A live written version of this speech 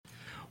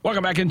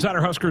Welcome back,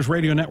 Insider Huskers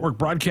Radio Network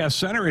Broadcast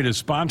Center. It is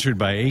sponsored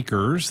by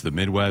Acres, the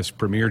Midwest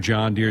premier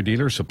John Deere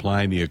dealer,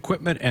 supplying the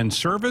equipment and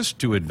service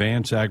to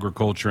advance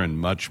agriculture and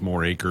much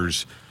more.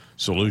 Acres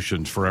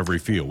solutions for every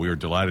field. We are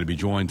delighted to be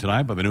joined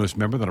tonight by the newest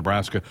member of the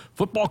Nebraska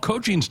football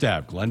coaching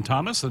staff, Glenn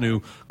Thomas, the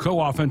new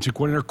co-offensive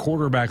coordinator,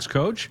 quarterbacks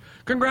coach.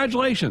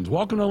 Congratulations.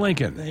 Welcome to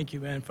Lincoln. Thank you,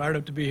 man. Fired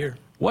up to be here.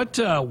 Why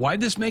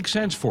did this make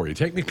sense for you?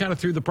 Take me kind of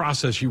through the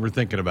process you were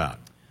thinking about.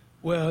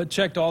 Well, it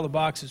checked all the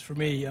boxes for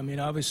me. I mean,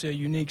 obviously a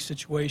unique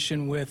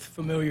situation with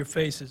familiar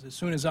faces. As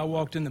soon as I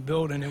walked in the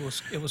building,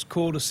 it was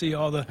cool to see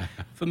all the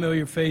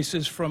familiar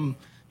faces from,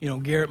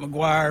 Garrett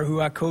McGuire,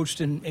 who I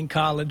coached in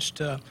college,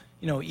 to,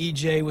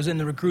 EJ was in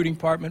the recruiting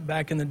department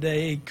back in the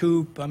day,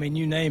 Coop, I mean,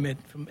 you name it,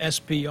 from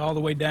SP all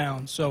the way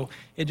down. So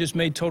it just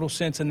made total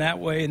sense in that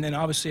way. And then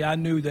obviously I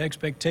knew the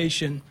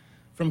expectation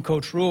from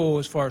Coach Rule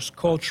as far as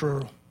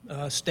culture,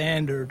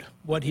 standard,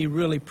 what he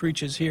really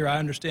preaches here. I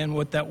understand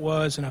what that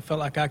was, and I felt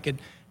like I could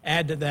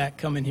add to that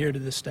coming here to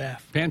the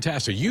staff.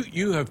 Fantastic.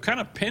 You have kind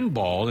of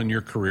pinballed in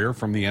your career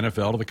from the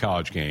NFL to the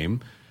college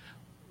game.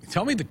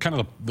 Tell me the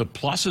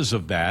pluses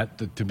of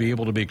that, to be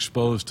able to be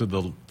exposed to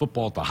the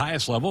football at the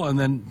highest level and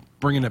then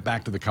bringing it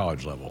back to the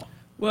college level.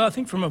 Well, I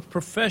think from a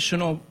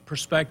professional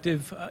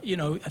perspective, I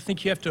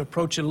think you have to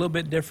approach it a little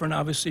bit different.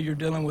 Obviously, you're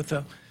dealing with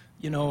a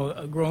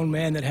grown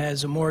man that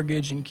has a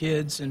mortgage and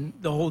kids and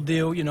the whole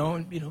deal,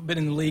 been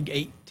in the league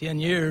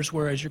 8-10 years,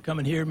 whereas you're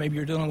coming here, maybe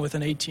you're dealing with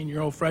an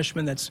 18-year-old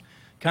freshman that's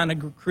kind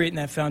of creating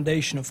that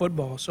foundation of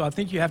football. So I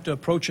think you have to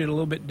approach it a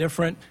little bit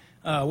different,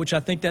 which I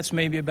think that's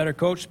maybe a better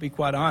coach, to be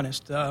quite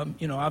honest.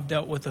 I've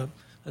dealt with a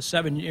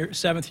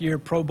seventh-year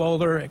Pro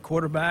Bowler at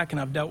quarterback, and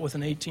I've dealt with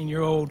an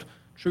 18-year-old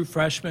true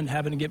freshman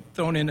having to get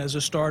thrown in as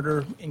a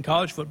starter in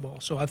college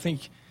football. So I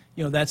think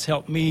that's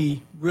helped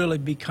me really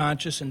be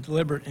conscious and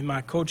deliberate in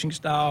my coaching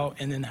style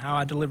and then how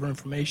I deliver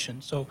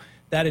information. So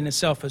that in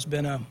itself has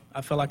been,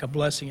 I feel like, a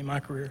blessing in my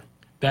career.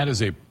 That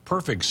is a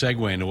perfect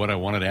segue into what I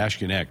wanted to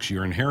ask you next.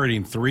 You're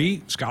inheriting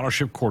 3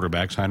 scholarship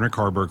quarterbacks, Heinrich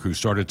Harburg, who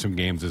started some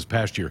games this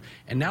past year,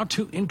 and now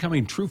 2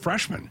 incoming true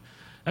freshmen.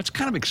 That's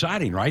kind of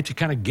exciting, right, to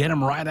kind of get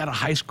them right out of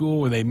high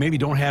school where they maybe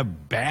don't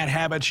have bad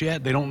habits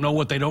yet. They don't know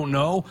what they don't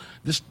know.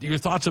 Your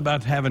thoughts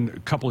about having a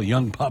couple of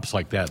young pups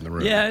like that in the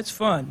room? Yeah, it's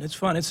fun. It's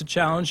fun. It's a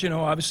challenge.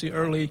 Obviously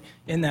early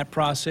in that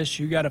process,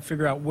 you got to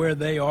figure out where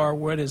they are,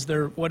 what is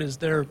their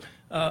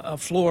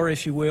floor,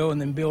 if you will, and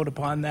then build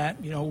upon that.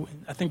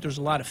 I think there's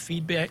a lot of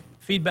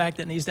feedback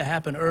that needs to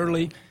happen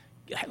early.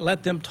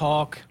 Let them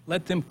talk.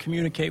 Let them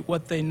communicate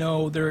what they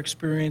know, their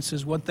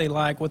experiences, what they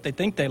like, what they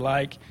think they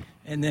like,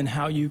 and then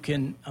how you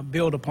can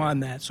build upon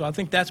that. So I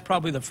think that's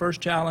probably the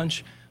first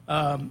challenge.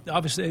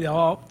 Obviously,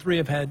 all 3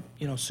 have had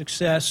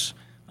success,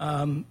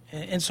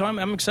 and so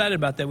I'm excited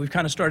about that. We've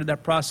kind of started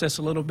that process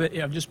a little bit.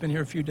 I've just been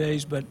here a few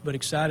days, but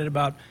excited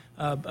about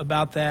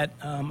that.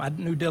 I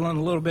knew Dylan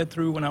a little bit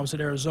through when I was at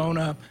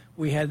Arizona.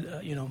 We had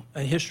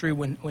a history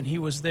when he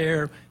was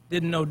there.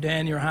 Didn't know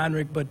Danny or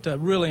Heinrich, but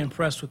really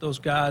impressed with those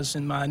guys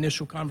in my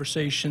initial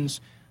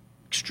conversations.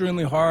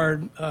 Extremely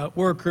hard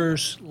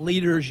workers,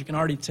 leaders. You can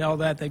already tell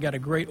that. They got a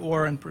great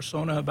aura and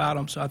persona about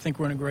them, so I think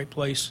we're in a great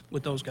place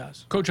with those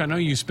guys. Coach, I know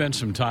you spent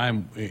some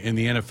time in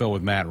the NFL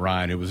with Matt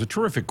Ryan. It was a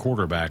terrific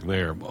quarterback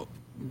there.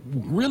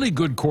 Really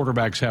good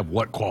quarterbacks have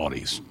what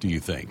qualities, do you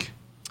think?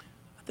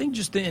 I think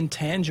just the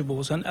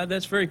intangibles, and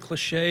that's very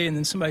cliche, and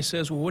then somebody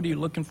says, well, what are you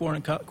looking for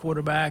in a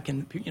quarterback?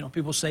 And,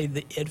 people say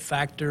the it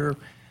factor.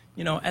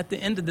 At the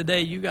end of the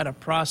day, you got to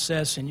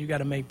process and you got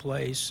to make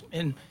plays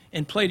and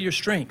play to your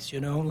strengths.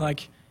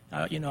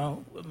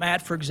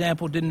 Matt, for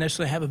example, didn't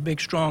necessarily have a big,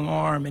 strong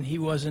arm, and he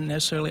wasn't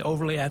necessarily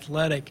overly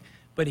athletic,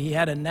 but he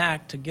had a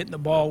knack to getting the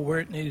ball where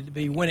it needed to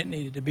be, when it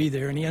needed to be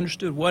there, and he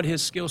understood what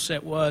his skill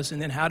set was and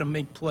then how to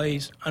make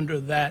plays under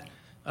that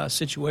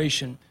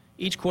situation.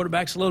 Each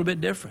quarterback's a little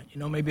bit different.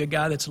 Maybe a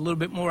guy that's a little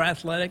bit more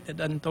athletic that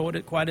doesn't throw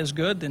it quite as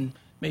good, then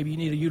maybe you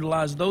need to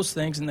utilize those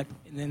things, and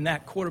then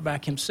that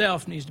quarterback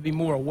himself needs to be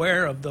more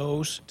aware of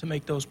those to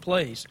make those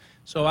plays.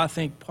 So I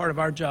think part of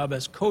our job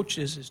as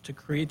coaches is to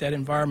create that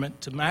environment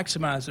to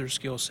maximize their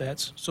skill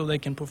sets so they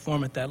can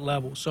perform at that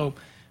level. So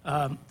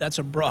that's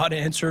a broad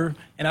answer,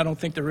 and I don't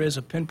think there is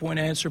a pinpoint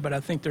answer, but I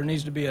think there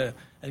needs to be an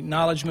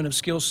acknowledgement of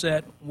skill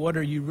set. What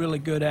are you really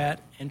good at,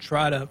 and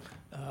try to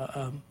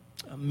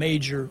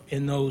major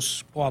in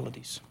those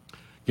qualities.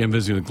 Again,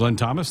 visiting with Glenn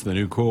Thomas, the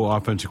new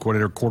co-offensive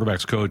coordinator,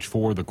 quarterbacks coach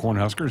for the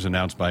Cornhuskers,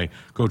 announced by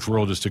Coach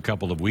Worrell just a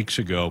couple of weeks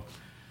ago.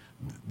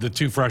 The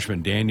 2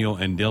 freshmen, Daniel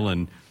and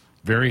Dylan,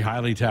 very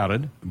highly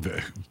touted,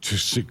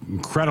 just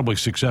incredibly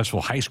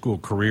successful high school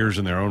careers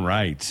in their own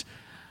rights.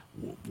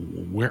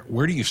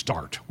 Where do you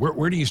start?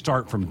 Where do you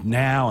start from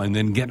now and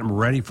then getting them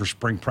ready for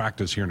spring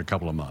practice here in a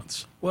couple of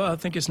months? Well, I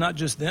think it's not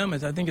just them. I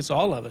think it's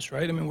all of us,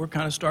 right? I mean, we're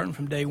kind of starting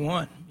from day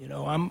one.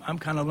 I'm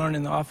kind of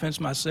learning the offense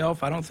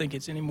myself. I don't think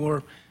it's any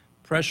more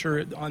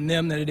pressure on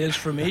them than it is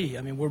for me.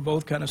 I mean, we're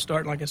both kind of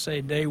starting, like I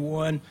say, day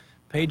one,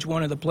 page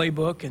 1 of the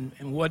playbook,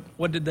 and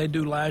what did they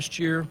do last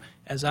year?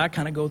 As I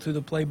kind of go through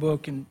the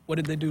playbook, and what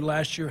did they do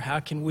last year? How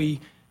can we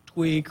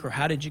tweak, or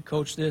how did you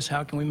coach this?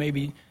 How can we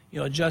maybe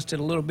adjusted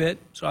a little bit.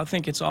 So I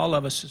think it's all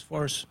of us as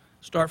far as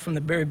start from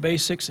the very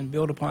basics and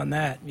build upon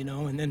that,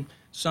 and then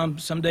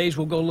some days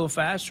we'll go a little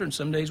faster and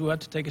some days we'll have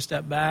to take a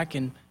step back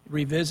and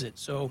revisit.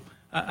 So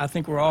I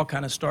think we're all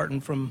kind of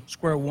starting from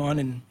square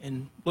one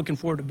and looking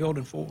forward to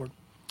building forward.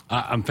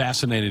 I'm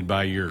fascinated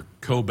by your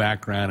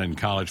co-background in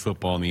college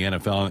football and the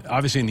NFL.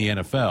 Obviously in the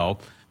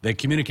NFL, they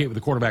communicate with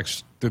the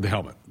quarterbacks through the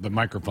helmet, the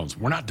microphones.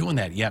 We're not doing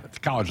that yet at the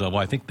college level.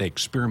 I think they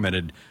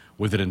experimented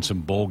with it in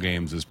some bowl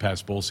games this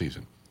past bowl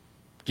season.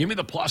 Give me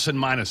the plus and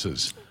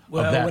minuses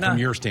of that from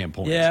your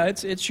standpoint. Yeah,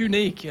 it's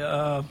unique.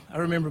 I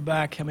remember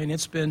back,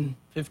 it's been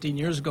 15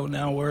 years ago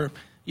now where,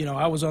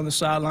 I was on the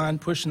sideline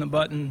pushing the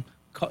button,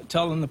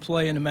 telling the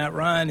play into Matt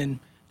Ryan, and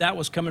that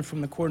was coming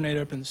from the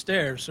coordinator up in the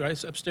stairs,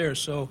 right, upstairs.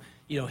 So,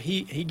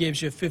 he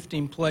gives you a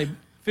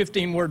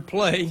 15-word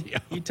play. Yeah.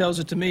 He tells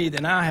it to me,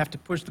 then I have to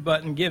push the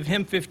button, give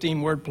him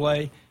 15-word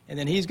play, and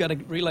then he's got to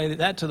relay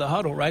that to the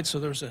huddle, right? So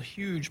there's a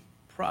huge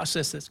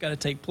process that's got to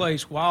take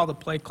place while the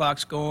play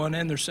clock's going,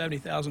 and there's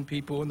 70,000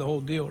 people and the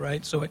whole deal,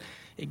 right? So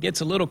it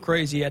gets a little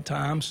crazy at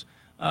times.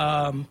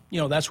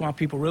 That's why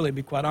people really, to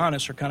be quite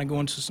honest, are kind of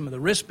going to some of the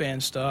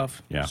wristband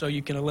stuff. Yeah. So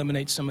you can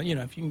eliminate some,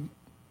 if you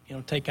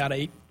can, take out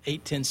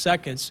 10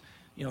 seconds,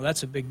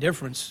 that's a big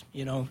difference.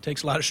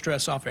 Takes a lot of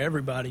stress off of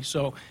everybody.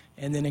 So,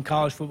 and then in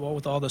college football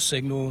with all the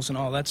signals and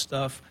all that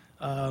stuff,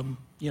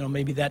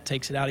 maybe that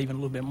takes it out even a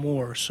little bit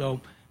more.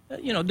 So,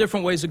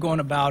 different ways of going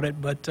about it.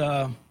 But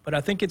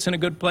I think it's in a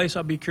good place.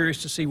 I'll be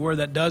curious to see where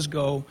that does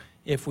go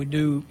if we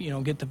do,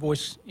 get the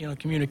voice,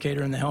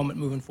 communicator in the helmet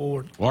moving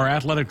forward. Well, our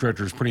athletic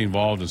director is pretty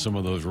involved in some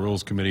of those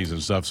rules committees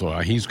and stuff, so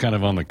he's kind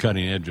of on the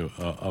cutting edge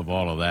of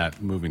all of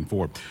that moving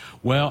forward.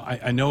 Well,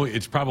 I know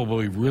it's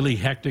probably really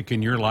hectic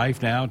in your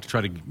life now to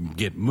try to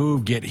get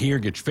moved, get here,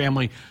 get your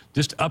family.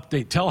 Just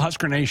tell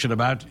Husker Nation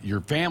about your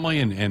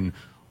family and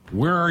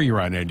where are you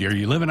right now? Are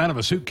you living out of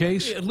a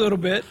suitcase? A little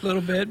bit,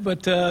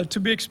 but to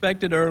be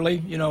expected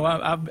early.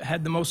 I've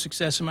had the most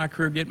success in my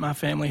career getting my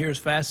family here as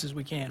fast as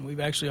we can. We've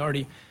actually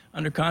already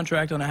under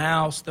contract on a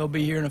house. They'll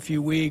be here in a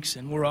few weeks,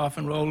 and we're off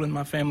and rolling.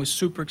 My family's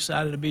super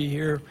excited to be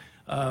here.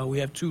 We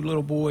have two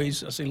little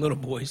boys. I say little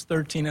boys,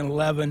 13 and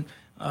 11.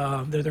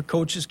 They're their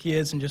coaches'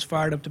 kids and just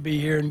fired up to be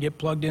here and get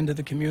plugged into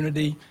the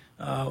community,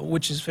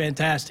 which is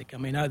fantastic.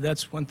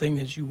 That's one thing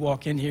that you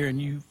walk in here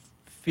and you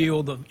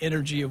feel the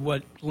energy of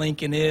what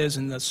Lincoln is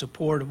and the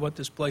support of what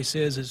this place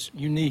is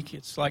unique.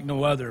 It's like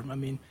no other.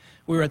 We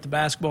were at the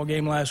basketball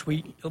game last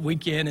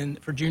weekend and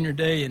for junior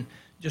day, and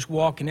just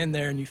walking in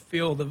there and you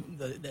feel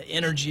the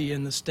energy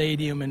in the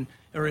stadium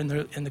or in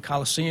the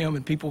Coliseum,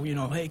 and people,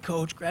 hey,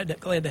 Coach, glad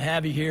to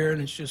have you here.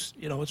 And it's just,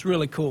 it's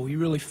really cool. You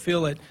really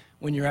feel it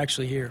when you're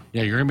actually here.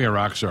 Yeah, you're going to be a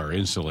rock star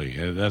instantly.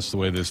 That's the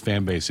way this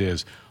fan base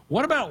is.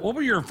 What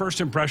were your first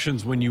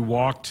impressions when you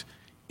walked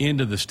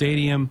into the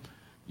stadium?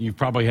 You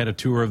probably had a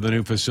tour of the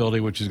new facility,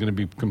 which is going to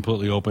be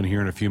completely open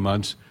here in a few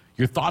months.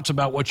 Your thoughts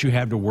about what you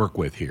have to work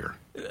with here?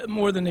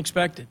 More than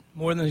expected.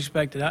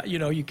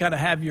 You kind of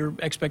have your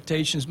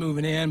expectations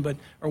moving in,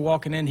 or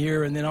walking in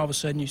here, and then all of a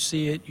sudden you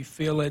see it, you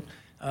feel it.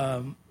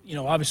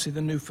 Obviously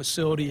the new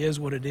facility is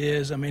what it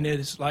is. It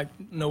is like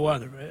no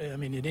other.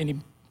 At any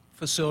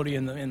facility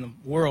in the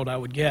world, I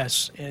would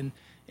guess, and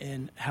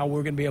how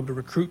we're going to be able to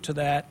recruit to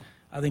that.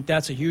 I think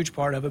that's a huge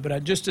part of it,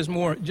 but just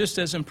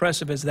as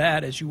impressive as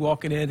that, as you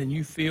walking in and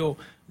you feel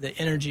the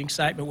energy,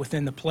 excitement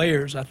within the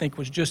players, I think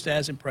was just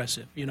as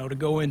impressive. To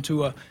go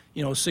into a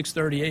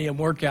 6:30 a.m.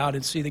 workout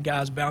and see the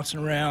guys bouncing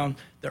around,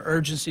 the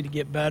urgency to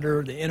get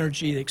better, the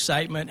energy, the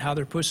excitement, how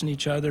they're pushing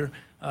each other,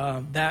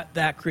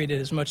 that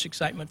created as much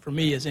excitement for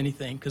me as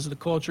anything because the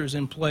culture is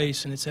in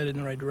place and it's headed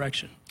in the right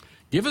direction.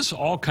 Give us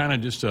all kind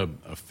of just a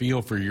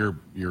feel for your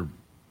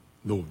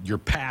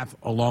path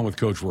along with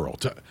Coach Worrell.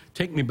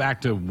 Take me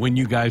back to when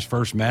you guys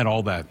first met,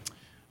 all that.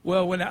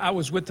 Well, when I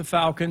was with the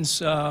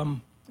Falcons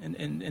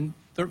in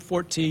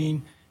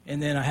 14,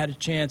 and then I had a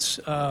chance,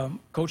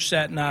 Coach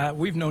Satt and I,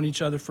 we've known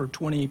each other for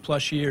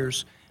 20-plus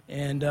years,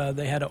 and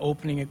they had an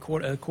opening at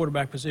a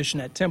quarterback position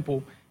at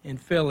Temple in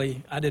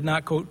Philly. I did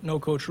not know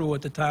Coach Rule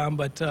at the time,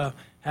 but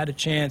had a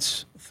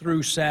chance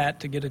through Satt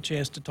to get a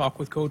chance to talk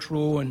with Coach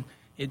Rule, and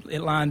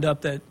it lined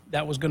up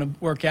that was going to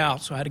work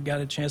out. So I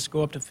got a chance to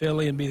go up to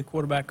Philly and be the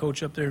quarterback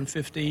coach up there in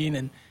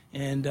 15,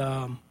 and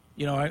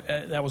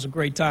that was a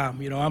great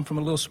time. I'm from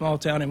a little small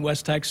town in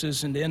West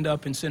Texas, and to end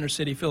up in Center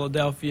City,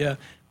 Philadelphia,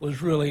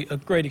 was really a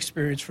great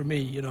experience for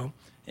me.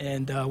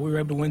 And we were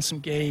able to win some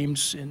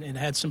games and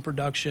had some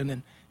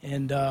production,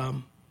 and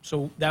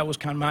so that was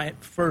kind of my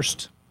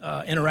first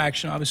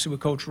interaction, obviously, with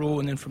Coach Rule,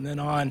 and then from then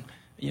on,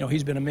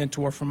 he's been a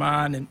mentor of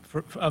mine,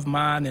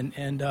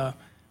 and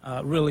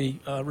really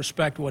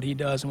respect what he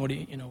does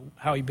and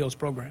how he builds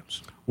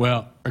programs.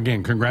 Well,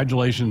 again,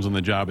 congratulations on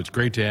the job. It's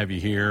great to have you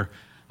here.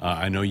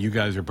 I know you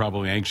guys are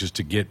probably anxious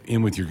to get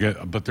in with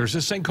but there's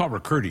this thing called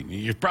recruiting.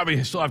 You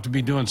probably still have to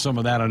be doing some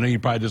of that. I know you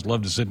probably just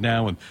love to sit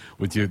down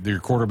with your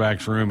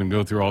quarterback's room and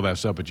go through all that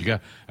stuff, but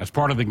that's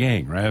part of the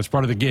gang, right? That's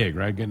part of the gig,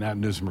 right? Getting out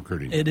and do some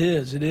recruiting. It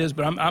is.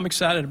 But I'm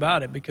excited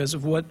about it because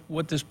of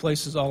what this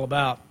place is all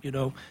about.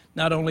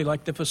 Not only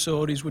like the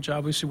facilities, which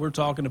obviously we're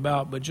talking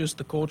about, but just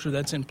the culture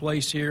that's in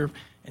place here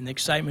and the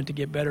excitement to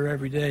get better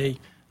every day.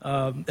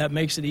 That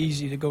makes it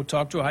easy to go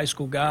talk to a high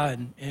school guy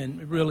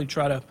and really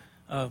try to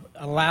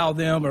allow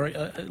them or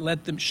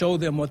let them show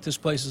them what this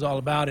place is all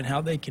about and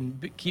how they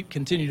can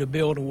continue to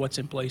build on what's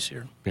in place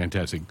here.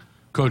 Fantastic.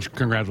 Coach,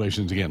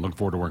 congratulations again. Look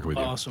forward to working with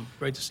you. Awesome.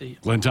 Great to see you.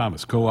 Glenn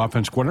Thomas,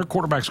 co-offense coordinator,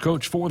 quarterbacks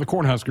coach for the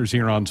Cornhuskers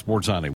here on Sports Sunday.